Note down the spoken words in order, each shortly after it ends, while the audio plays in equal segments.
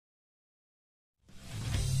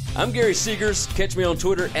I'm Gary Seegers. Catch me on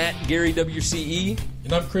Twitter at GaryWCE.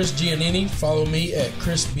 And I'm Chris Giannini. Follow me at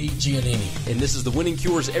Chris B. Giannini. And this is the Winning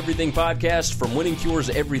Cures Everything podcast from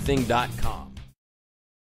winningcureseverything.com.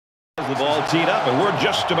 The ball teed up, and we're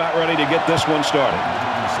just about ready to get this one started.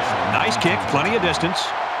 Nice kick, plenty of distance.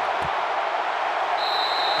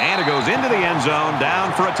 And it goes into the end zone,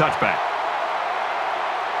 down for a touchback.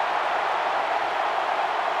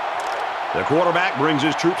 The quarterback brings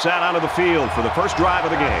his troops out onto the field for the first drive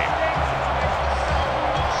of the game.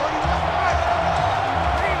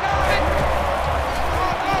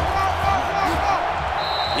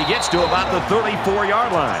 He gets to about the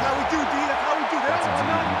 34-yard line. That's how we do, D. That's how we do. They don't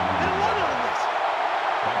run on this.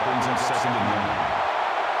 That brings him second and 9.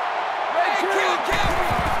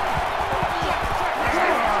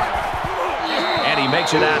 And he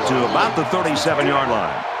makes it out to about the 37-yard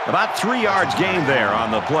line. About 3 yards gained there on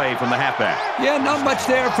the play from the halfback. Yeah, not much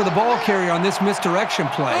there for the ball carrier on this misdirection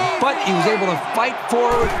play, but he was able to fight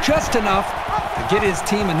forward just enough to get his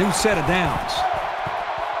team a new set of downs.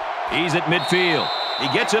 He's at midfield. He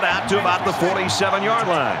gets it out to about the 47-yard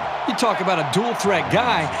line. You talk about a dual-threat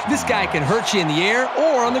guy. This guy can hurt you in the air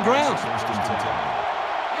or on the ground.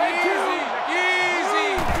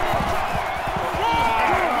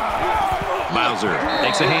 Bowser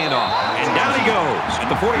takes a handoff, and down he goes at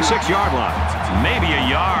the 46-yard line. Maybe a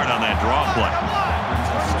yard on that draw play.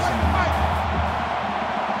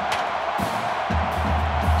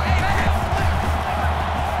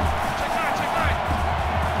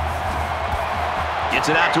 Gets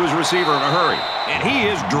it out to his receiver in a hurry, and he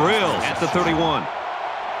is drilled at the 31.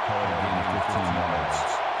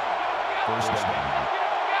 First down.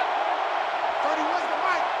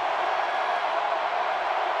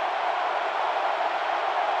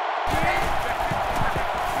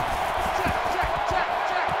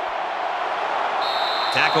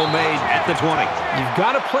 Tackle made at the 20. You've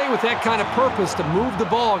got to play with that kind of purpose to move the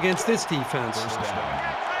ball against this defense.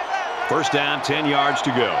 First down, 10 yards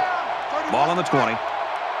to go. Ball on the 20.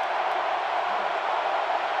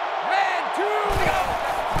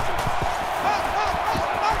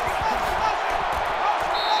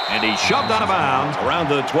 And he's shoved out of bounds around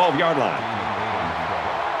the 12-yard line.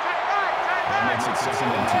 That makes it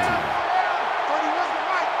second and 2.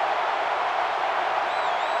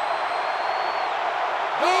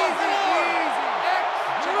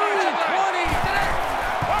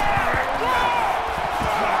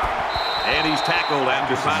 And he's tackled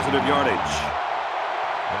after positive yardage.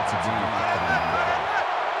 That's a D.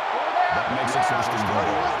 That makes it first and goal.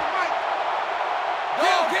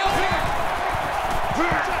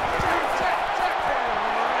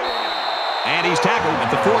 And he's tackled at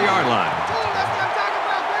the 4-yard line.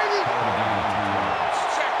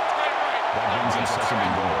 That brings him second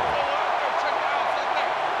and goal.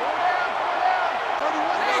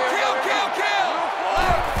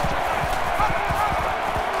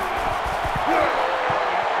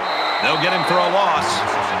 They'll get him for a loss.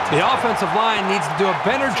 The offensive line needs to do a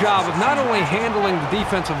better job of not only handling the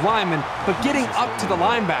defensive linemen, but getting up to the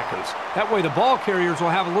linebackers. That way the ball carriers will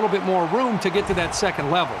have a little bit more room to get to that second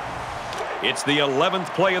level. It's the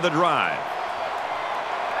 11th play of the drive.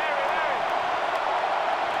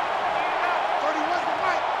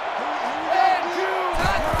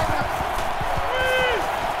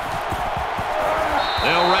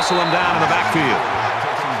 They'll wrestle him down in the backfield.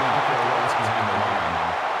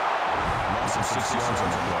 Loss of 6 yards on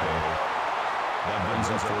the play. That brings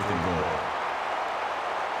him fourth and goal.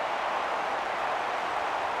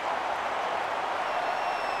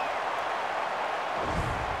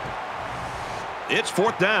 It's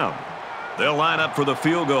fourth down. They'll line up for the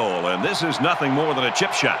field goal, and this is nothing more than a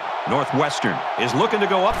chip shot. Northwestern is looking to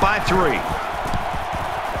go up by 3.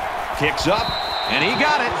 Kicks up, and he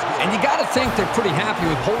got it. And you got to think they're pretty happy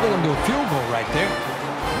with holding them to a field goal right there.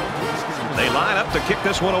 They line up to kick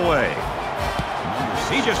this one away.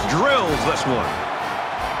 He just drills this one.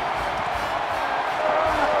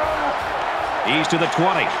 He's to the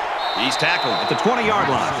 20. He's tackled at the 20-yard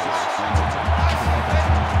line.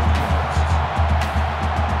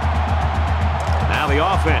 Now the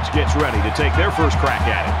offense gets ready to take their first crack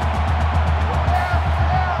at it.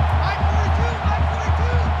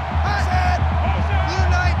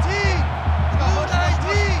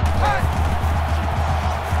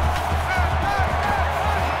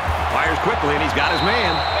 Fires quickly, and he's got his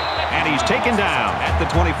man. And he's taken down at the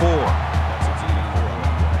 24.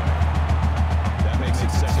 That makes it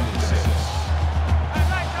second and 6.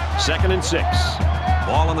 Second and 6.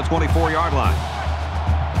 Ball on the 24-yard line.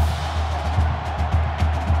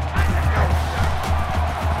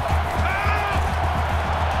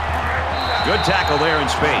 Good tackle there in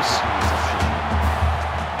space.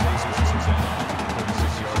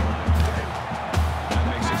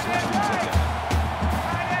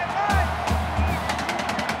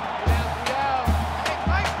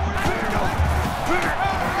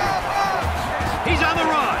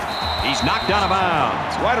 He's knocked out of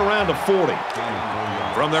bounds, right around the 40.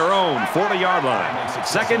 From their own 40-yard line.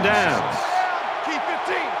 Second down. Keep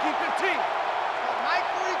 15. Keep 15. Mike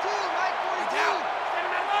 42. Mike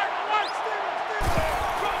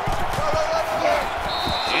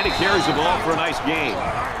 42. And he carries the ball for a nice gain.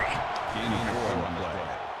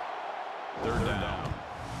 Third down.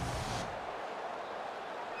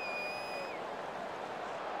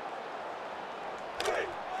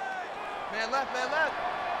 Man left, man left.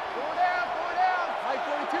 Four down, four down. Mike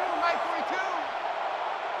 42, Mike 42.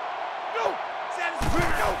 Go!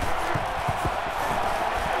 Go!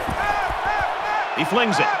 He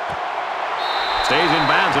flings it. Stays in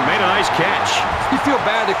bounds and made a nice catch. You feel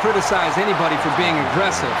bad to criticize anybody for being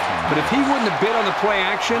aggressive, but if he wouldn't have bid on the play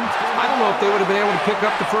action, I don't know if they would have been able to pick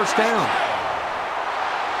up the first down.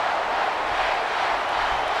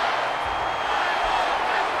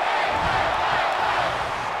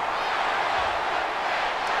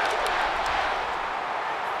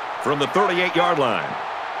 From the 38-yard line,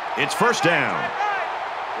 it's first down.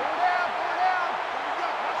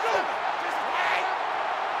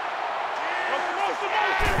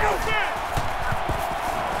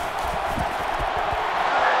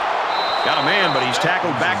 Got a man, but he's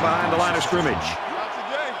tackled back behind the line of scrimmage.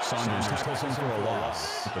 Saunders tackles him for a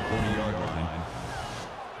loss at the 40-yard line.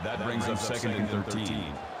 That brings up second and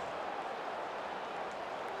 13.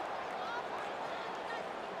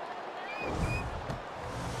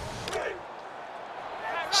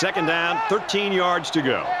 Second down, 13 yards to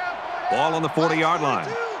go. Ball on the 40-yard line.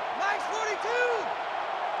 Mike's 42.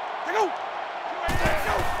 Go!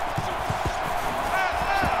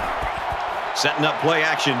 Setting up play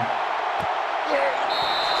action.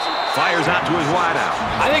 Fires out to his wideout.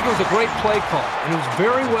 I think it was a great play call, and it was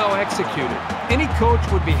very well executed. Any coach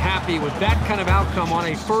would be happy with that kind of outcome on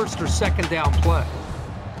a first or second down play.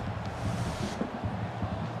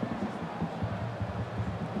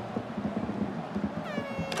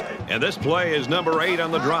 And this play is number 8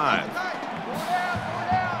 on the drive.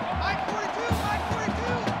 Mike 42, Mike 42.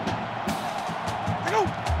 Go!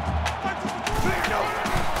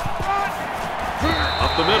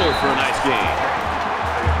 Up the middle for a nice gain.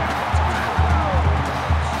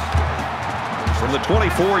 From the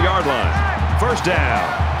 24-yard line, first down.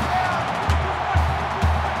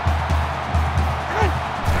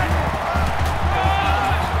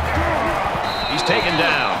 He's taken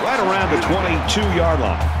down right around the 22-yard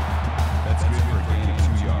line. That's good for a gain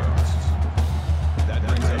of 2 yards. That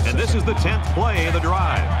brings up And this is the 10th play of the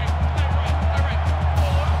drive.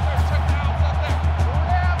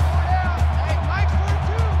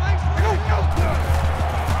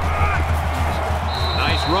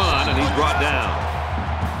 Nice run, and he's brought down.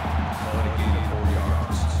 a gain of 4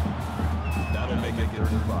 yards. That'll make it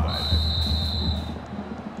 35.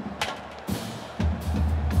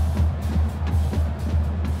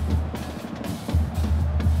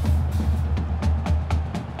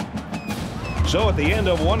 So at the end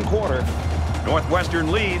of one quarter,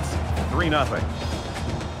 Northwestern leads 3-0.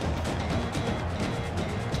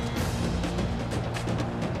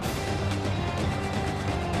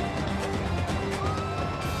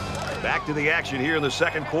 Back to the action here in the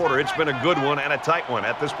second quarter. It's been a good one and a tight one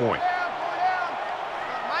at this point.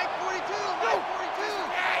 Mike 42,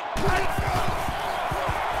 Mike 42.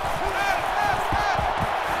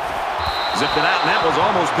 Zipped it out, and that was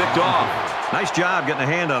almost picked off. Nice job getting a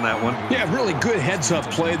hand on that one. Yeah, really good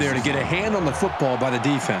heads-up play there to get a hand on the football by the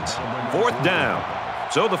defense. Fourth down.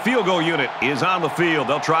 So the field goal unit is on the field.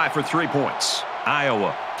 They'll try for 3 points.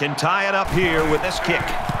 Iowa can tie it up here with this kick.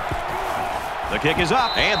 The kick is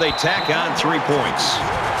up, and they tack on 3 points.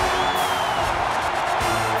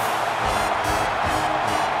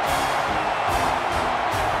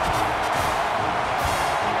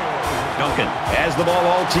 Duncan has the ball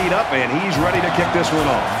all teed up, and he's ready to kick this one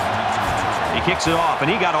off. He kicks it off,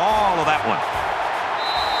 and he got all of that one.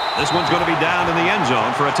 This one's going to be down in the end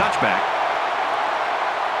zone for a touchback.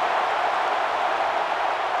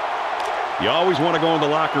 You always want to go in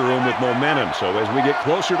the locker room with momentum, so as we get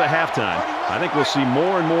closer to halftime, I think we'll see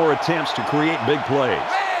more and more attempts to create big plays.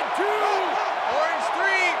 Red 2, orange 3,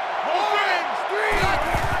 orange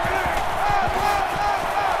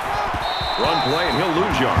 3. Run play, and he'll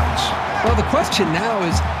lose yards. Well, the question now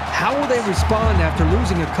is, how will they respond after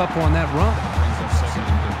losing a couple on that run?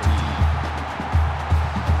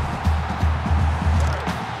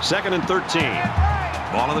 Second and 13.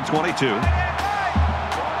 Ball on the 22.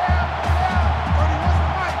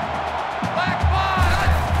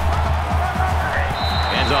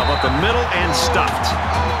 Hands off up the middle and stuffed.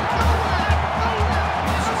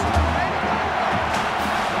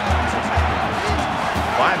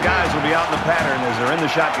 5 guys guys will be out in the pattern as they're in the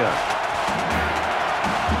shotgun.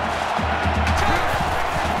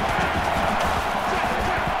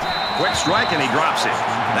 Quick strike, and he drops it.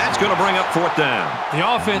 That's going to bring up 4th down. The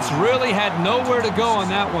offense really had nowhere to go on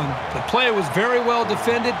that one. The play was very well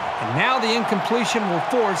defended, and now the incompletion will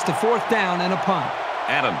force the 4th down and a punt.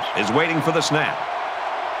 Adams is waiting for the snap.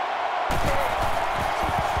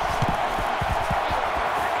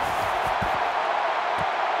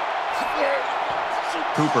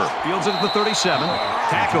 Cooper fields it at the 37.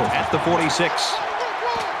 Tackle at the 46.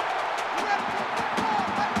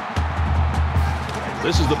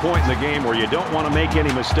 This is the point in the game where you don't want to make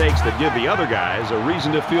any mistakes that give the other guys a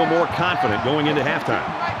reason to feel more confident going into halftime.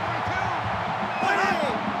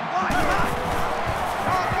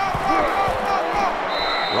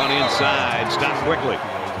 Run inside, stop quickly.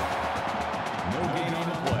 No gain on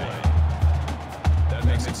the play. That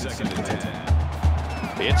makes it 2nd and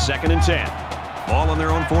 10. It's 2nd and 10. Ball on their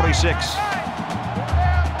own 46.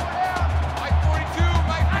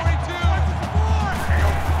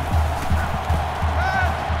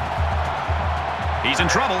 He's in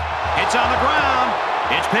trouble. It's on the ground.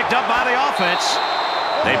 It's picked up by the offense.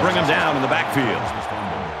 They bring him down in the backfield.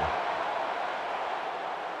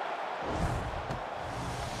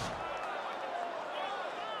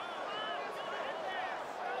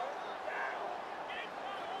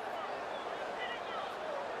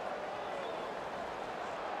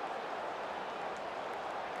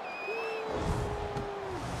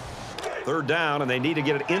 Third down, and they need to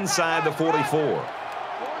get it inside the 44.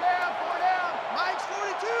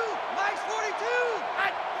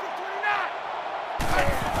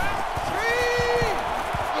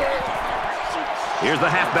 Here's the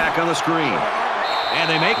halfback on the screen. And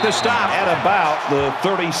they make the stop at about the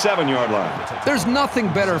 37-yard line. There's nothing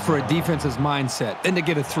better for a defense's mindset than to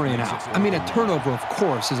get a 3-and-out. I mean, a turnover, of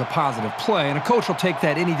course, is a positive play, and a coach will take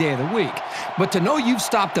that any day of the week. But to know you've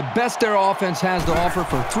stopped the best their offense has to offer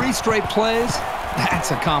for 3 straight plays,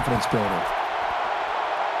 that's a confidence builder.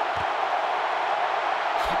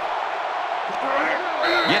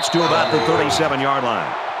 Gets to about the 37-yard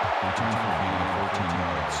line.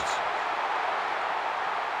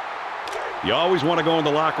 You always want to go in the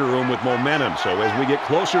locker room with momentum, so as we get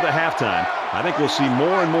closer to halftime, I think we'll see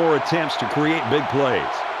more and more attempts to create big plays.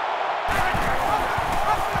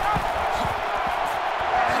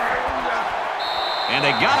 And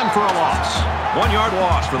they got him for a loss. 1-yard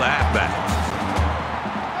loss for the halfback.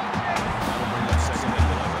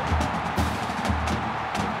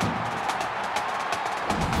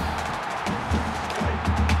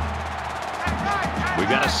 We've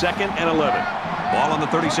got a 2nd and 11. Ball on the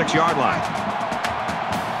 36-yard line.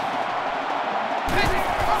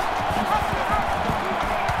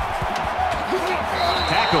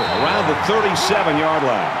 Tackle around the 37-yard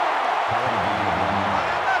line.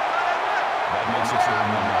 That makes it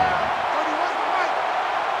 3rd and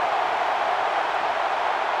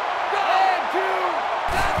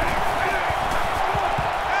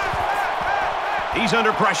 9. He's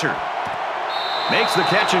under pressure. Makes the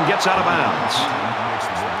catch and gets out of bounds.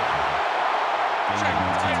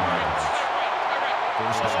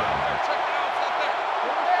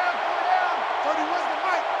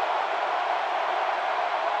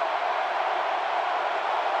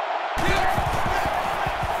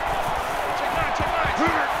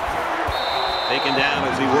 Taken down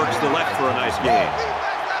as he works the left for a nice gain.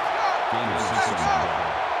 Gain of 6 on the ball.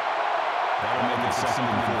 That'll make it 2nd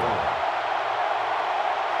and 4.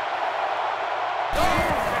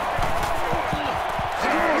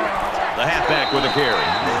 The halfback with a carry.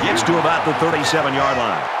 Gets to about the 37-yard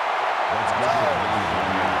line.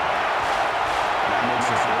 That makes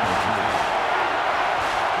it 4th and 3.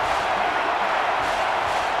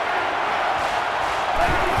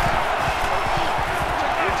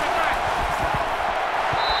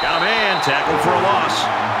 Got a man tackled for a loss.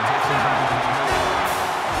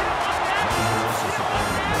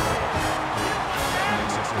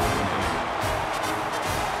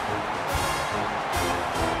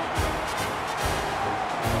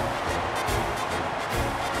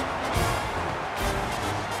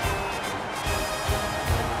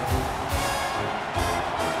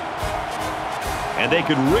 And they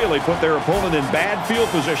could really put their opponent in bad field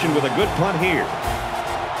position with a good punt here.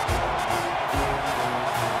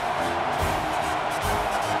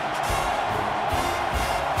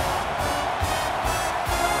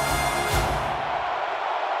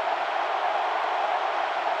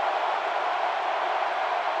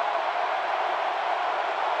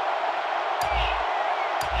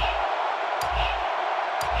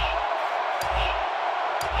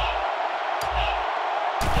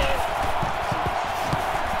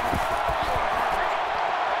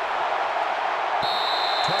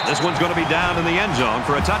 This one's going to be down in the end zone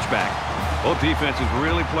for a touchback. Both defenses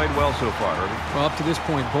really played well so far, Herbie. Well, up to this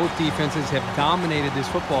point, both defenses have dominated this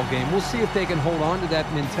football game. We'll see if they can hold on to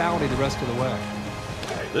that mentality the rest of the way.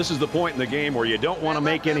 This is the point in the game where you don't want to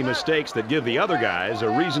make any mistakes that give the other guys a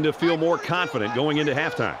reason to feel more confident going into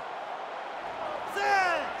halftime.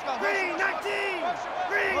 Green 19!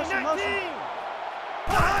 Green 19!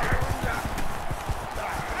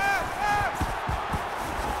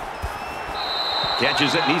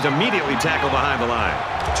 Catches it, and he's immediately tackled behind the line.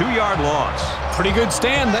 2-yard loss. Pretty good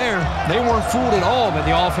stand there. They weren't fooled at all by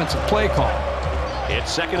the offensive play call.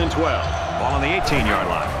 It's 2nd and 12. Ball on the 18-yard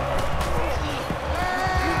line.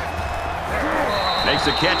 Makes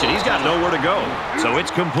the catch, and he's got nowhere to go. So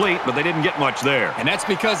it's complete, but they didn't get much there. And that's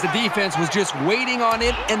because the defense was just waiting on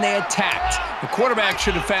it, and they attacked. The quarterback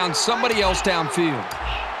should have found somebody else downfield.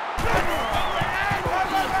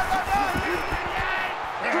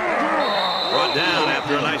 Brought down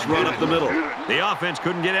after a nice run up the middle. The offense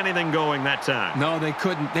couldn't get anything going that time. No, they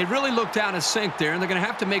couldn't. They really looked out of sync there, and they're going to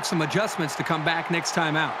have to make some adjustments to come back next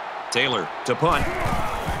time out. Taylor to punt.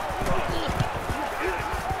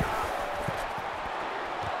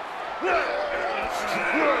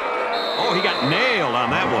 Oh, he got nailed on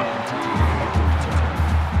that one.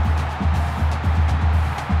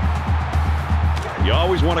 You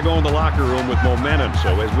always want to go in the locker room with momentum,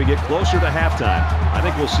 so as we get closer to halftime, I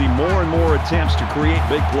think we'll see more and more attempts to create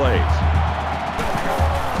big plays.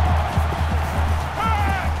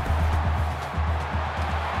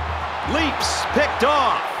 Leaps, picked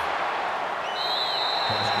off.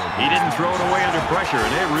 He didn't throw it away under pressure,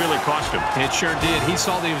 and it really cost him. It sure did. He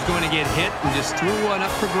saw that he was going to get hit and just threw one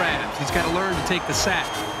up for grabs. He's got to learn to take the sack.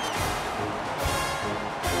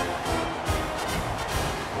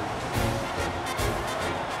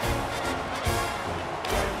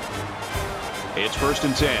 It's 1st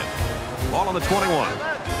and 10. Ball on the 21.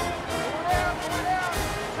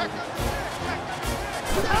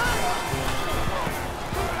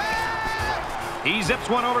 He zips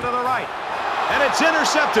one over to the right. And it's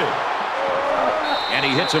intercepted. And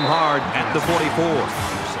he hits him hard at the 44.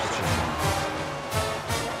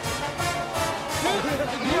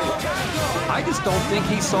 I just don't think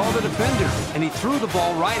he saw the defender, and he threw the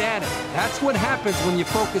ball right at him. That's what happens when you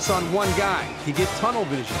focus on one guy. You get tunnel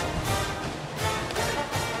vision.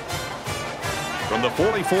 From the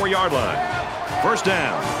 44-yard line. 1st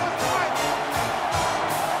down.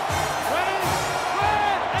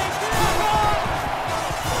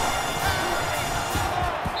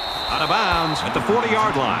 Out of bounds at the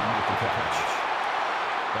 40-yard line.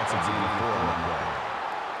 That's a deep 4-1 play.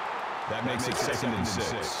 That makes it 2nd and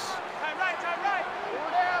 6. Time right. Four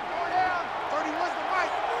down. 31's the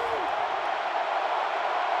right.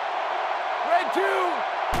 Red 2.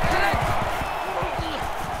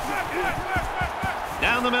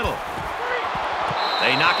 Down the middle.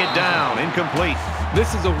 They knock it down. Incomplete.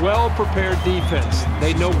 This is a well-prepared defense.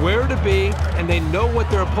 They know where to be, and they know what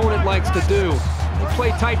their opponent likes to do. They play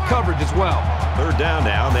tight coverage as well. 3rd down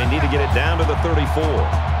now. They need to get it down to the 34.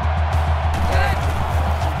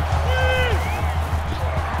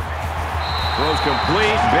 Throws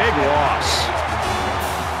complete. Big loss.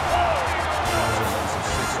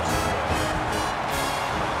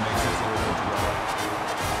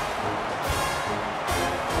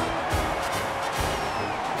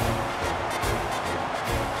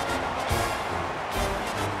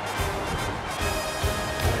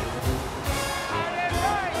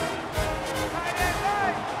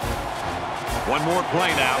 One more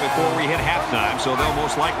play now before we hit halftime, so they'll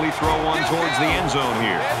most likely throw one towards the end zone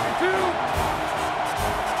here.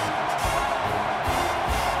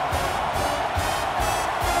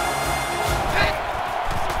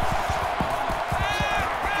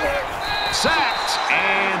 Sacked,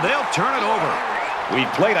 and they'll turn it over. We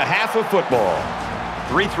played a half of football.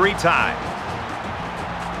 3-3 tie.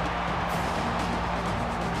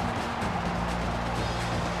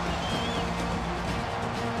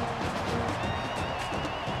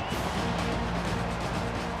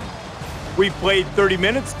 We've played 30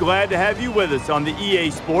 minutes. Glad to have you with us on the EA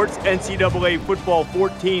Sports NCAA Football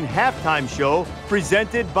 14 halftime show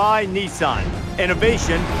presented by Nissan.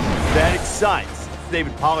 Innovation that excites.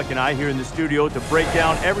 David Pollack and I here in the studio to break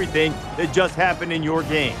down everything that just happened in your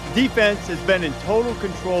game. Defense has been in total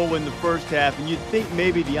control in the first half, and you'd think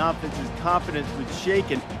maybe the offense's confidence was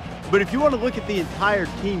shaken. But if you want to look at the entire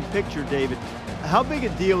team picture, David, how big a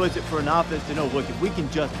deal is it for an offense to know, look, if we can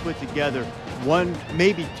just put together one,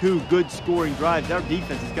 maybe two good scoring drives, our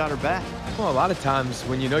defense has got our back? Well, a lot of times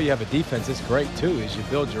when you know you have a defense, it's great too, is you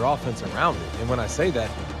build your offense around it. And when I say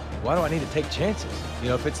that, why do I need to take chances? You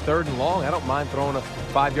know, if it's 3rd and long, I don't mind throwing a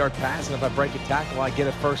 5-yard pass, and if I break a tackle, I get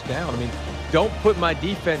a first down. I mean, don't put my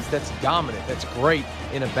defense that's dominant, that's great,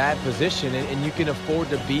 in a bad position, and you can afford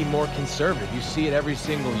to be more conservative. You see it every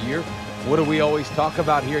single year. What do we always talk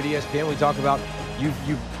about here at ESPN? We talk about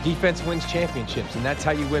defense wins championships, and that's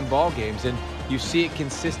how you win ball games, and you see it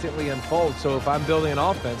consistently unfold. So if I'm building an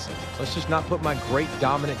offense, let's just not put my great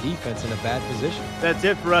dominant defense in a bad position. That's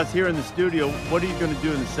it for us here in the studio. What are you going to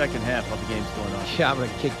do in the second half while the game's going on? Yeah, I'm going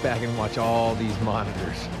to kick back and watch all these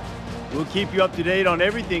monitors. We'll keep you up to date on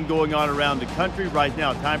everything going on around the country right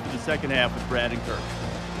now. Time for the second half with Brad and Kirk.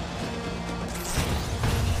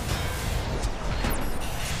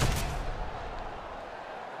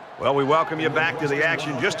 Well, we welcome you back to the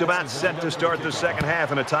action. Just about set to start the second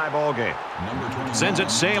half in a tie ball game. Sends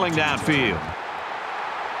it sailing downfield.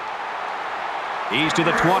 He's to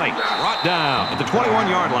the 20. Brought down at the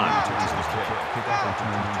 21-yard line.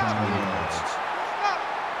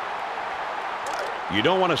 You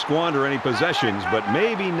don't want to squander any possessions, but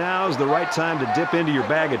maybe now's the right time to dip into your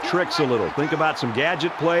bag of tricks a little. Think about some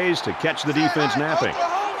gadget plays to catch the defense napping.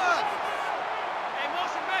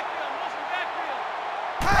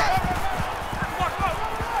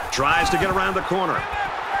 Tries to get around the corner.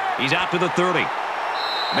 He's out to the 30.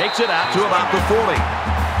 Makes it out to about the 40.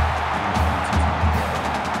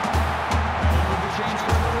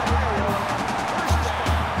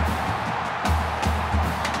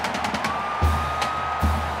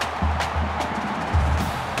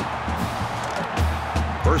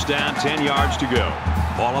 First down, 10 yards to go.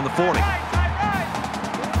 Ball on the 40.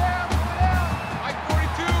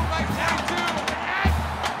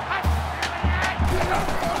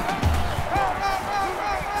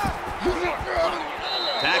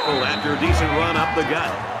 After a decent run up the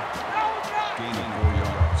gut. Gaining 4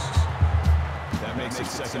 yards. That makes it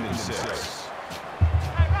 2nd and 6.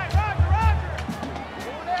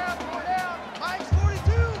 Mike's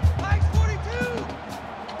 42. Mike's 42.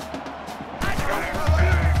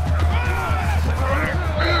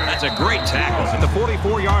 That's a great tackle at the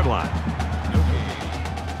 44-yard line. No gain.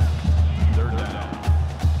 3rd down.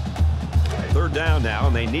 3rd down now,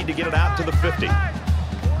 and they need to get it out to the 50.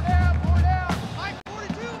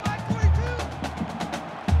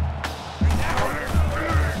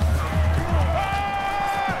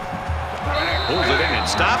 Pulls it in and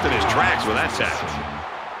stopped in his tracks with that tackle.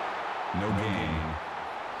 No gain.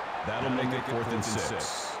 That'll make it 4th and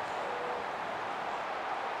 6.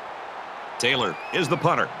 Taylor is the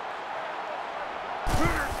punter.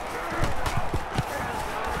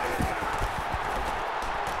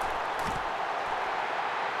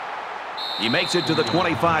 He makes it to the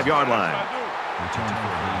 25-yard line. Return for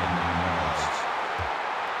a gain of 9 yards.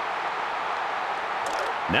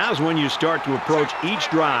 Now's when you start to approach each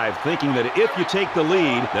drive thinking that if you take the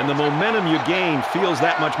lead, then the momentum you gain feels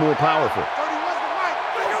that much more powerful.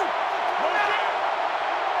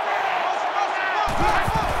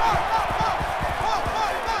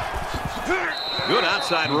 Good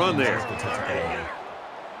outside run there.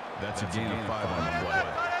 That's a gain of 5 on the play.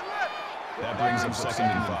 That brings him 2nd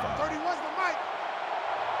and 5.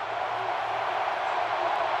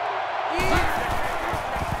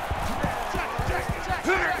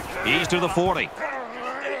 He's to the 40.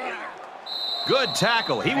 Good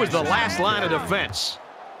tackle. He was the last line of defense.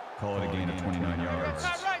 Call it a gain of 29 yards.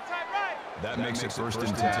 That makes it 1st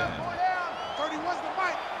and 10. 31's the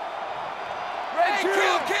Mike. Hey,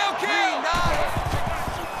 kill!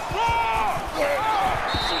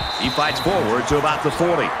 He fights forward to about the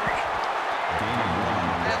 40. Gain of 1.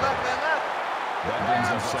 That brings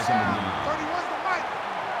up 2nd and 9. 31's the Mike.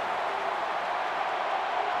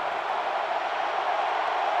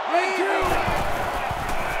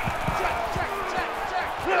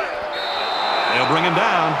 They'll bring him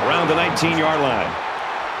down around the 19-yard line.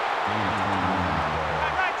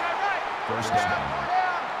 First down.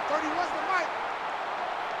 31's the Mike.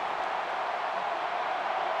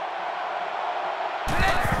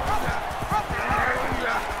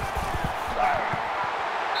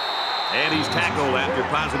 And he's tackled after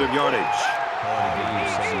positive yardage. Call it a gain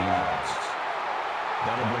of 7 yards.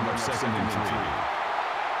 That'll bring up 2nd and 3.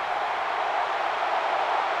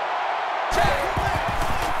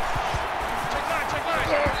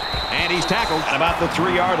 And he's tackled at about the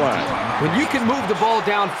 3-yard line. When you can move the ball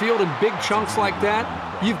downfield in big chunks like that,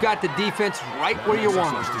 you've got the defense right where you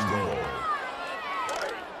want it.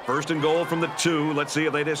 First and goal from the 2. Let's see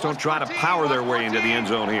if they just don't try to power their way into the end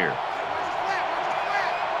zone here.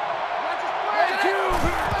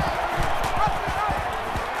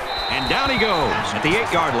 And down he goes at the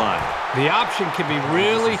 8-yard line. The option can be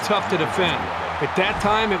really tough to defend. At that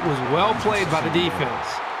time, it was well played by the defense.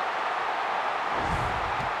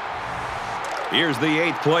 Here's the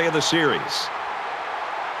 8th play of the series.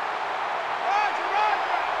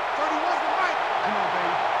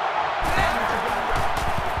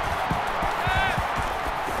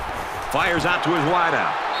 Fires out to his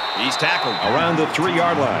wideout. He's tackled around the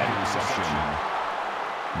 3-yard line.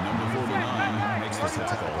 Number 49 makes the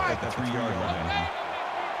tackle at the 3-yard line.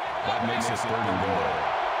 That makes it 3rd and goal.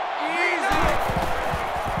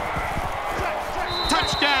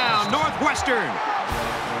 Touchdown, Northwestern.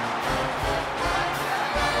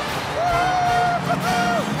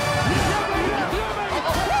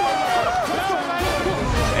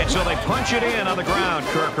 And so they punch it in on the ground,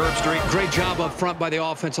 Kirk Herbstreit. Great job up front by the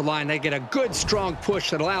offensive line. They get a good, strong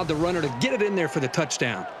push that allowed the runner to get it in there for the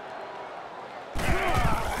touchdown.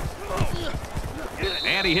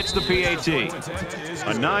 And he hits the PAT.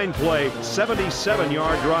 A 9-play,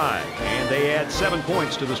 77-yard drive. And they add 7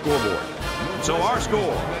 points to the scoreboard. So our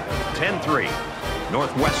score, 10-3.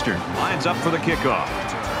 Northwestern lines up for the kickoff.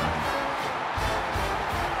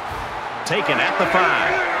 Taken at the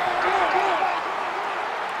 5.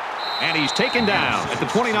 And he's taken down at the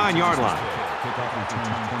 29-yard line.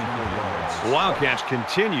 Wildcats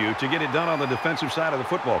continue to get it done on the defensive side of the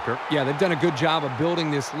football, Kirk. Yeah, they've done a good job of building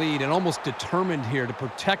this lead and almost determined here to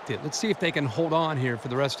protect it. Let's see if they can hold on here for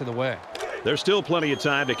the rest of the way. There's still plenty of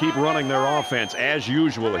time to keep running their offense as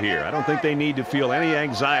usual here. I don't think they need to feel any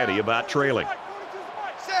anxiety about trailing.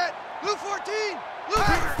 Set. Blue 14. Blue.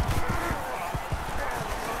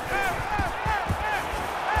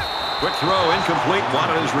 Quick throw, incomplete,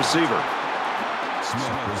 wanted his receiver. Smith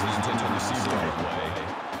was the intended receiver on the play.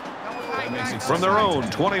 From their own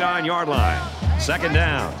 29-yard line. 2nd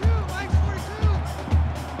down.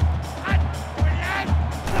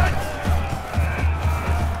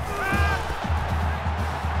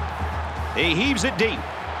 He heaves it deep.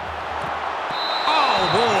 Oh,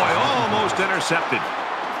 boy, almost intercepted.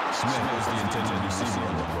 Smith was the intended receiver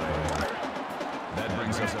on the play. That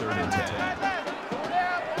brings us 3rd and 10.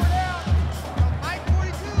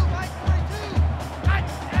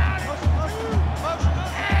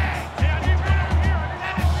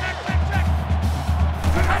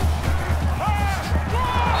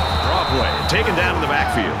 Taken down in the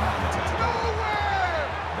backfield.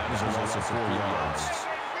 That is a loss of 4 yards.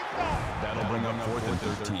 That'll bring up 4th and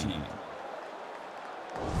 13.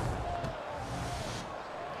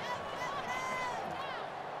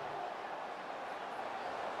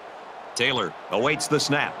 Taylor awaits the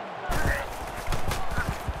snap.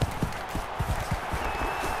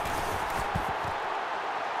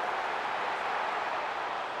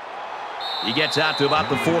 He gets out to about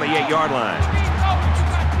the 48-yard line.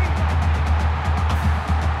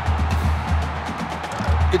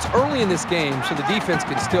 It's early in this game, so the defense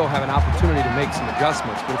can still have an opportunity to make some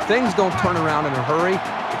adjustments. But if things don't turn around in a hurry,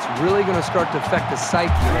 it's really going to start to affect the psyche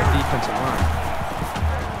of their defensive line.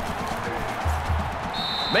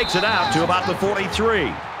 Makes it out to about the 43. Call it a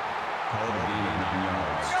gain of 9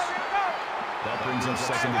 yards. That brings up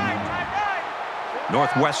 2nd and 1.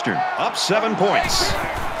 Northwestern up 7 points.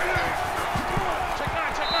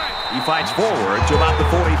 He fights forward to about the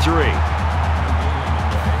 43.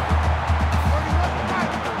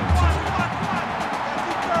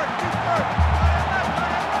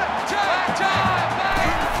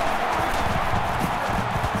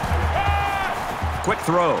 Quick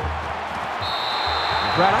throw.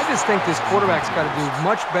 Brad, I just think this quarterback's got to do a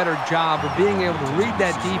much better job of being able to read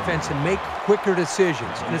that defense and make quicker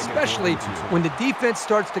decisions. And especially when the defense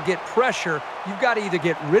starts to get pressure, you've got to either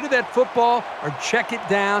get rid of that football or check it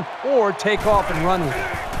down or take off and run with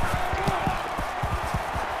it.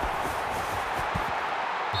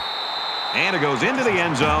 And it goes into the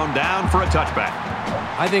end zone, down for a touchback.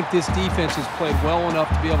 I think this defense has played well enough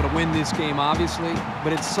to be able to win this game, obviously.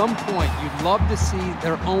 But at some point, you'd love to see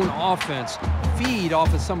their own offense feed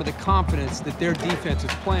off of some of the confidence that their defense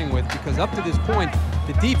is playing with, because up to this point,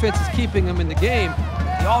 the defense is keeping them in the game.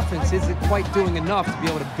 The offense isn't quite doing enough to be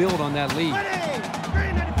able to build on that lead.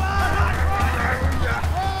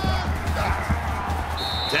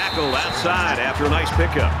 Tackled outside after a nice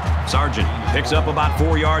pickup. Sargent picks up about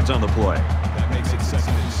 4 yards on the play. That makes it 2nd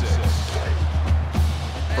and 6.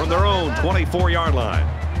 From their own 24-yard line,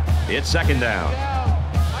 it's 2nd down.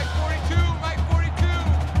 Mike 42, Mike 42.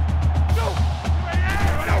 Go.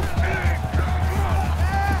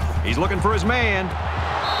 He's looking for his man.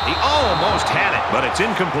 He almost had it, but it's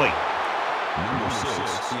incomplete. Number 6,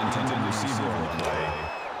 the intended receiver on the play.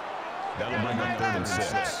 That'll bring up 3rd and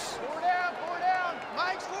 6. Four down.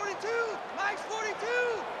 Mike's 42. Mike's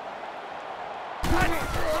 42.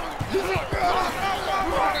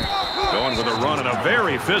 Going with a run and a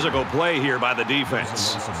very physical play here by the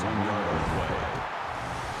defense. Loss of 1 yard on the play.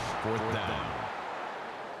 4th down.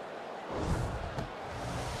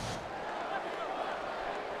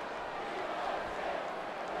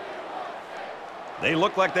 They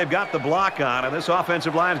look like they've got the block on, and this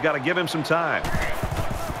offensive line's got to give him some time.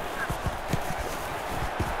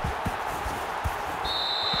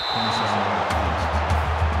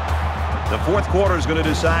 The fourth quarter is going to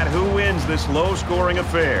decide who wins this low-scoring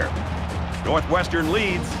affair. Northwestern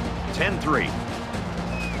leads 10-3.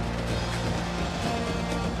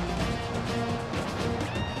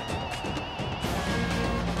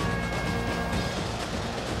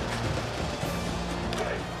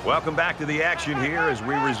 Welcome back to the action here as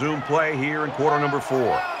we resume play here in quarter number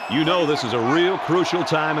 4. You know this is a real crucial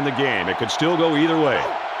time in the game. It could still go either way.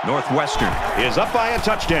 Northwestern is up by a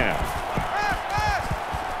touchdown.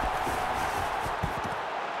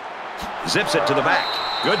 Zips it to the back.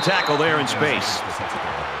 Good tackle there in space.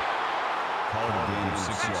 Call it a gain of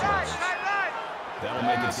 6 yards. That'll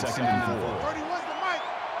make it 2nd and 4.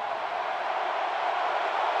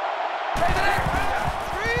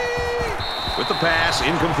 With the pass,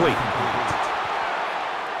 incomplete.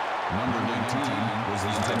 Number 19 was the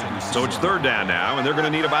intended. So it's 3rd down now, and they're going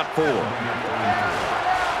to need about 4.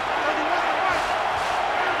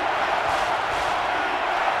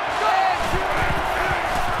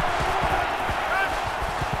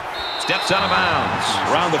 Steps out of bounds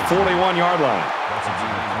around the 41-yard line. That's a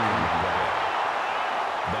gain of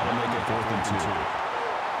 3. That'll make it 4th and 2.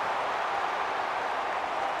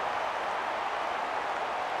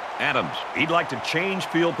 Adams, he'd like to change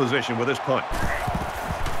field position with his punt.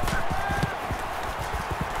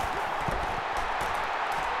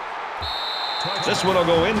 This one will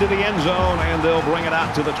go into the end zone, and they'll bring it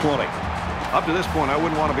out to the 20. Up to this point, I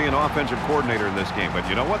wouldn't want to be an offensive coordinator in this game, but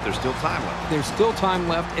you know what? There's still time left. There's still time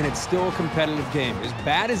left, and it's still a competitive game. As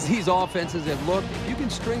bad as these offenses have looked, if you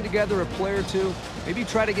can string together a play or two, maybe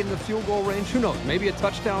try to get in the field goal range, who knows? Maybe a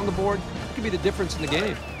touchdown on the board could be the difference in the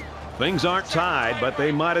game. Things aren't tied, but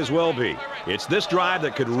they might as well be. It's this drive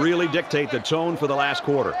that could really dictate the tone for the last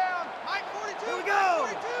quarter.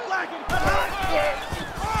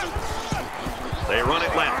 They run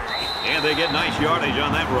it left, and they get nice yardage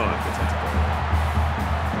on that run.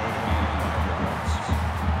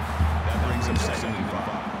 That brings them 2nd and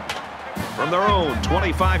 5. From their own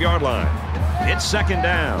 25-yard line, it's 2nd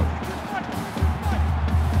down.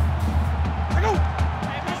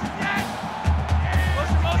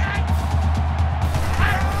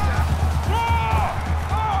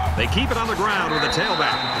 They keep it on the ground with a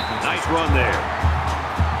tailback. Nice run there.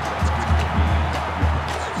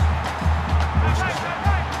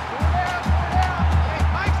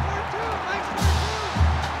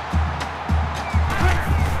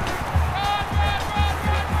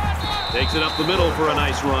 Takes it up the middle for a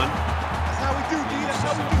nice run. That's how we do, D. That's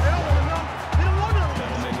how we do. They don't run on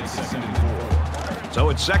That'll make it 2nd and 4. So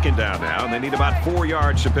it's 2nd down now, and they need about 4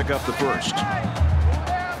 yards to pick up the first.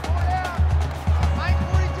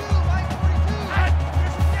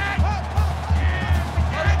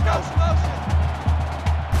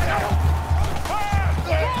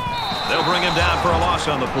 They'll bring him down for a loss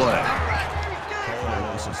on the play. Call a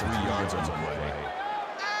loss of 3 yards on the play.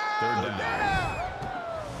 3rd down.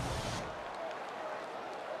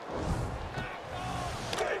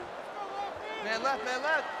 Man left, man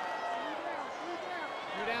left.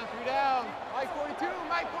 3 down. Mike 42,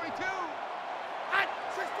 Mike 42. Hot,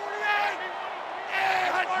 648.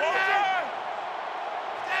 Yeah, 48.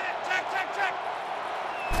 Check.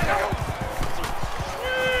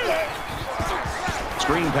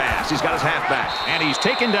 Screen pass. He's got his halfback, and he's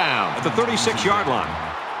taken down at the 36-yard line.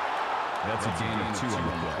 That's a gain of 2 on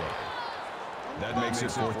the play. That makes it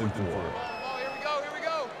 4th and 4. Here we go, here we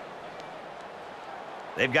go.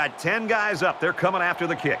 They've got 10 guys up. They're coming after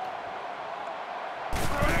the kick.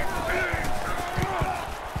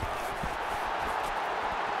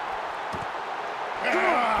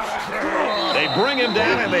 They bring him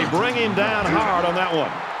down, and they bring him down hard on that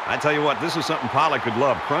one. I tell you what, this is something Pollack could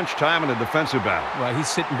love. Crunch time in a defensive battle. Well, he's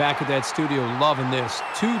sitting back at that studio loving this.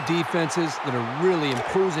 2 defenses that are really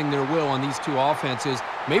imposing their will on these 2 offenses.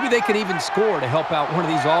 Maybe they can even score to help out one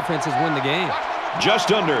of these offenses win the game.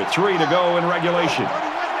 Just under 3 to go in regulation.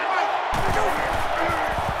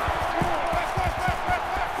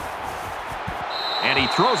 And he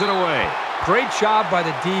throws it away. Great job by the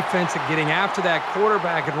defense at getting after that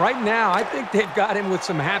quarterback. And right now, I think they've got him with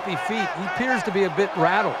some happy feet. He appears to be a bit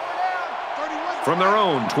rattled. From their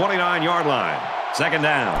own 29-yard line, 2nd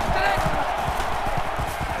down.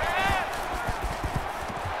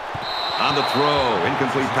 On the throw,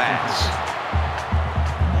 incomplete pass.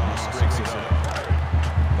 Breaks it up.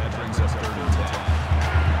 That brings us 3rd and 10.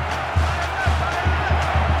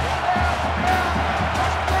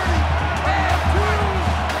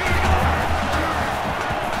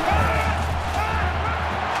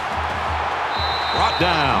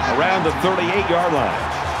 down around the 38-yard line.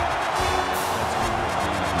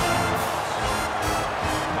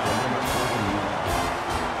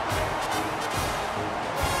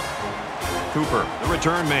 Cooper, the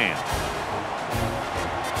return man.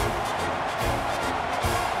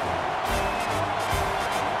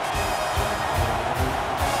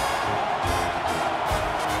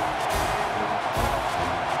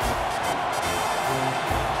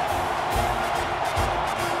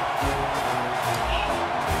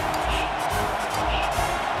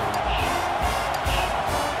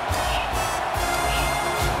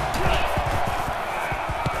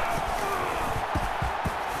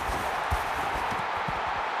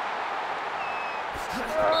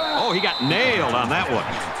 Oh, he got nailed on that one.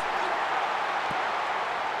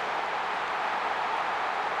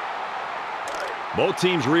 Both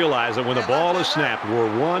teams realize that when the ball is snapped, we're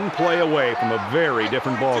one play away from a very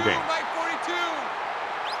different ball game.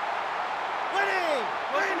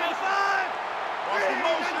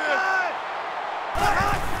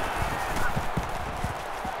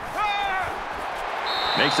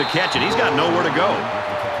 Makes the catch, and he's got nowhere to go.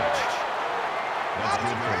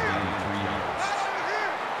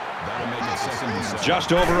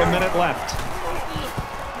 Just over a minute left.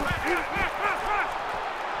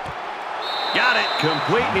 Got it.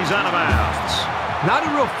 Complete, and he's out of bounds. Not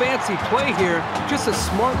a real fancy play here, just a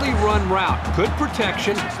smartly run route. Good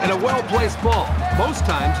protection and a well-placed ball. Most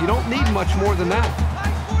times, you don't need much more than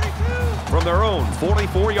that. From their own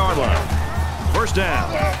 44-yard line. First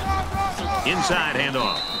down. Inside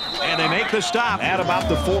handoff. And they make the stop at about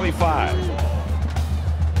the 45.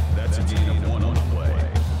 That's a gain of 1 on the play.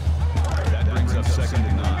 That brings up 2nd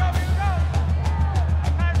and 9.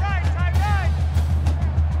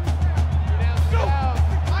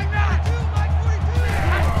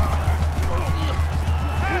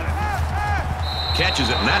 Catches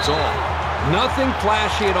it, and that's all. Nothing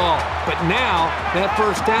flashy at all. But now, that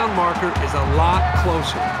first down marker is a lot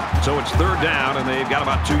closer. So it's 3rd down, and they've got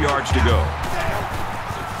about 2 yards to go.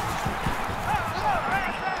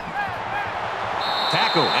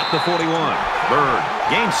 Tackle at the 41. Bird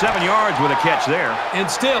gained 7 yards with a catch there. And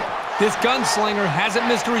still, this gunslinger hasn't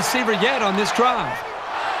missed a receiver yet on this drive.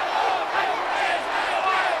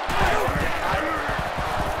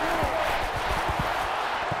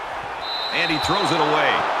 And he throws it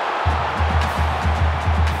away.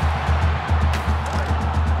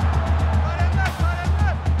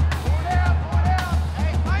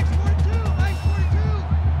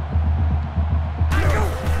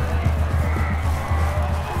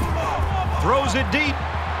 Throws it deep.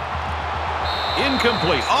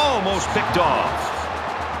 Incomplete. Almost picked off.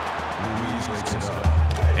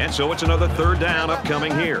 And so it's another 3rd down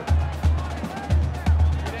upcoming here.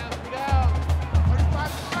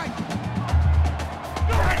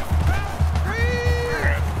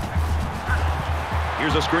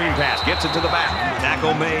 Here's a screen pass. Gets it to the back.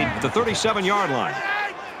 Tackle made at the 37-yard line.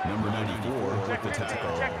 Number 94 with the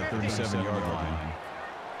tackle at the 37-yard line.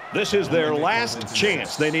 This is their last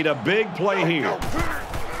chance. They need a big play here.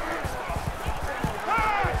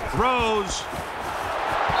 Throws.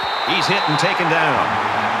 He's hit and taken down.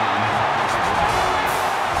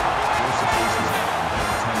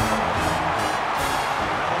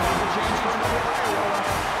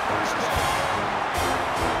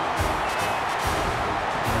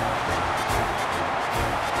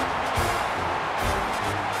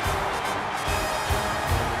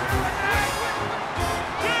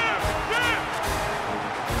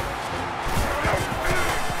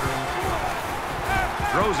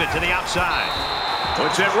 Throws it to the outside.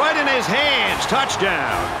 Puts it right in his hands.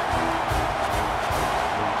 Touchdown.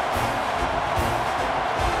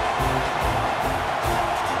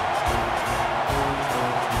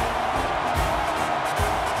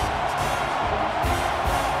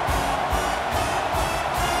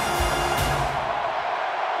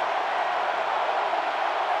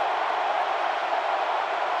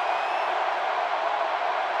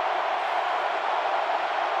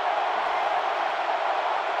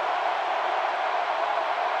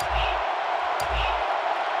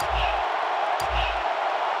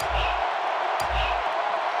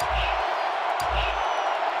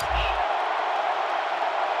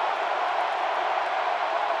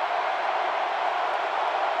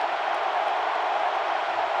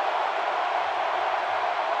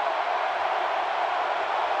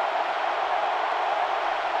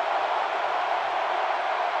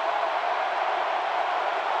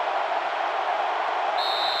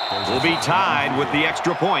 Will be tied with the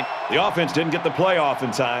extra point. The offense didn't get the play off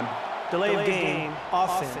in time. Delay of game,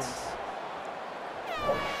 offense.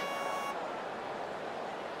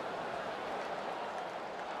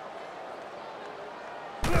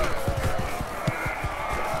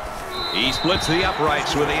 He splits the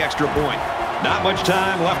uprights with the extra point. Not much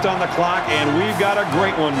time left on the clock, and we've got a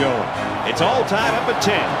great one going. It's all tied up at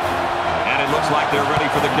 10. And it looks like they're ready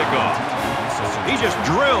for the kickoff. He just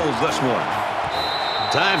drills this one.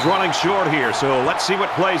 Time's running short here, so let's see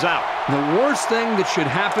what plays out. The worst thing that should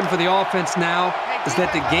happen for the offense now is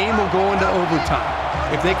that the game will go into overtime.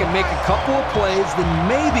 If they can make a couple of plays, then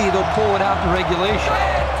maybe they'll pull it out in regulation.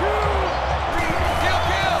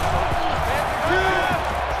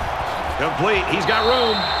 Complete. He's got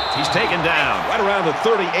room. He's taken down right around the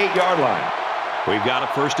 38-yard line. We've got a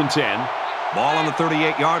 1st and 10. Ball on the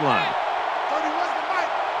 38-yard line.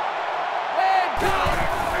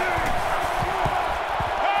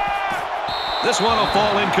 This one will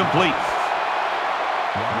fall incomplete.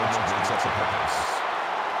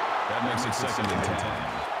 That makes it 2nd and 10.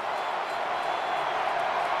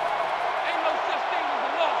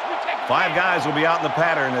 Five guys will be out in the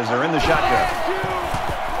pattern as they're in the shotgun.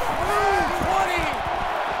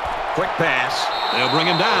 Quick pass. They'll bring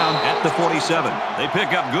him down at the 47. They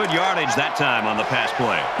pick up good yardage that time on the pass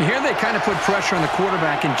play. Here they kind of put pressure on the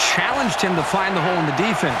quarterback and challenged him to find the hole in the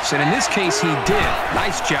defense. And in this case, he did.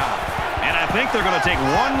 Nice job. And I think they're going to take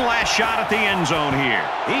one last shot at the end zone here.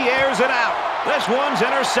 He airs it out. This one's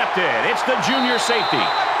intercepted. It's the junior safety.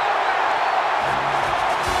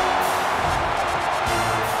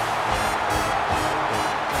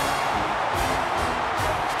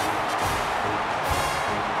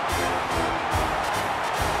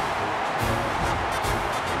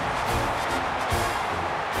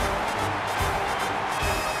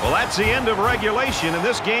 Well, that's the end of regulation, and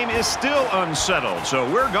this game is still unsettled,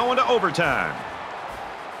 so we're going to overtime.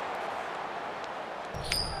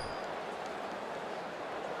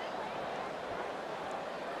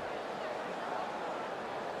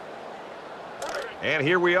 And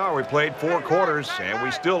here we are. We played 4 quarters, and we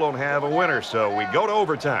still don't have a winner, so we go to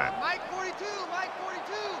overtime. Mike 42, Mike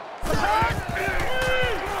 42.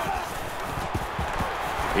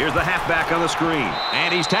 Here's the halfback on the screen,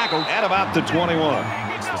 and he's tackled at about the 21.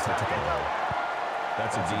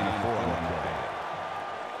 That's a gain of 4 on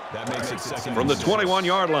that play. That makes it 2nd From the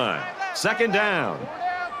 21-yard line. 2nd down.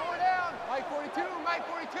 Four down. Mike 42, Mike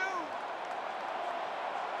 42.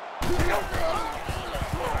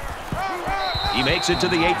 He makes it to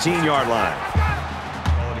the 18-yard line.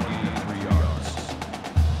 Call it a gain of 3 yards.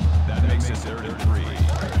 That makes it 3rd and 3.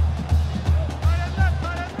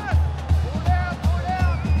 Four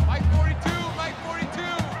down. Mike 42, Mike 42.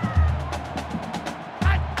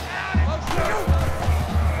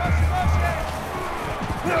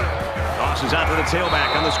 Tosses out to the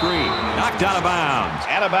tailback on the screen. Knocked out of bounds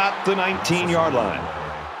at about the 19-yard line.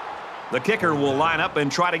 The kicker will line up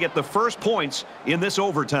and try to get the first points in this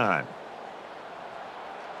overtime.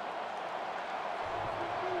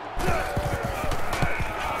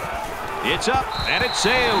 It's up, and it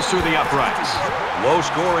sails through the uprights.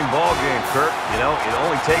 Low-scoring ball game, Kirk. You know, it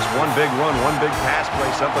only takes one big run, one big pass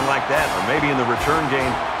play, something like that, or maybe in the return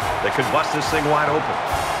game that could bust this thing wide open.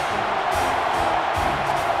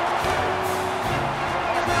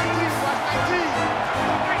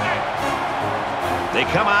 They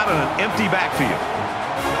come out in an empty backfield.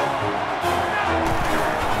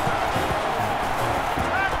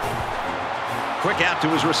 Quick out to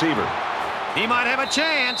his receiver. He might have a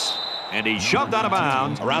chance. And he's shoved out of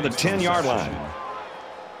bounds around the 10-yard line.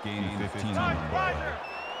 Gain 15 on the play.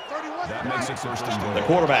 That makes it 1st and goal. The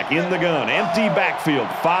quarterback in the gun. Empty backfield.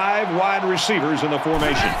 5 wide receivers in the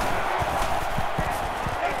formation.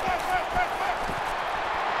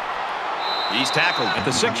 He's tackled at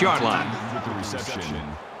the 6-yard line. With the reception,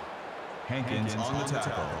 Hankins on the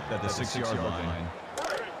tackle at the 6-yard line.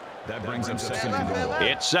 That brings him 2nd and goal.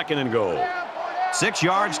 It's 2nd and goal. 6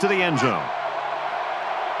 yards to the end zone.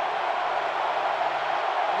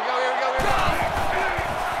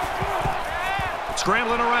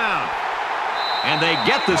 Scrambling around. And they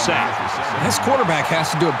get the sack. This quarterback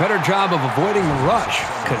has to do a better job of avoiding the rush,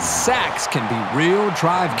 because sacks can be real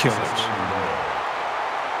drive killers.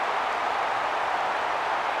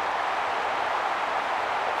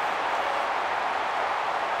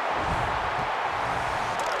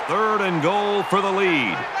 3rd and goal for the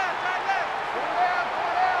lead.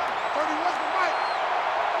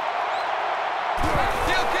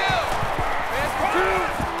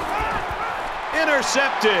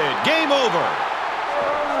 Intercepted. Game over.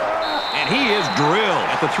 And he is drilled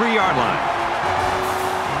at the 3-yard line.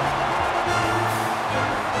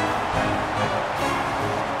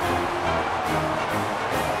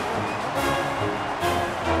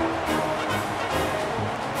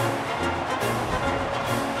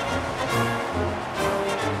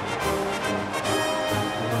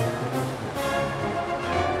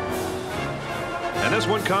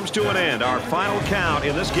 one comes to an end. Our final count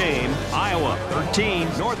in this game, Iowa 13,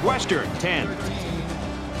 Northwestern 10.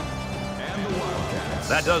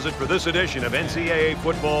 That does it for this edition of NCAA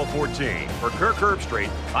Football 14. For Kirk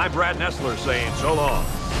Herbstreit, I'm Brad Nessler saying so long.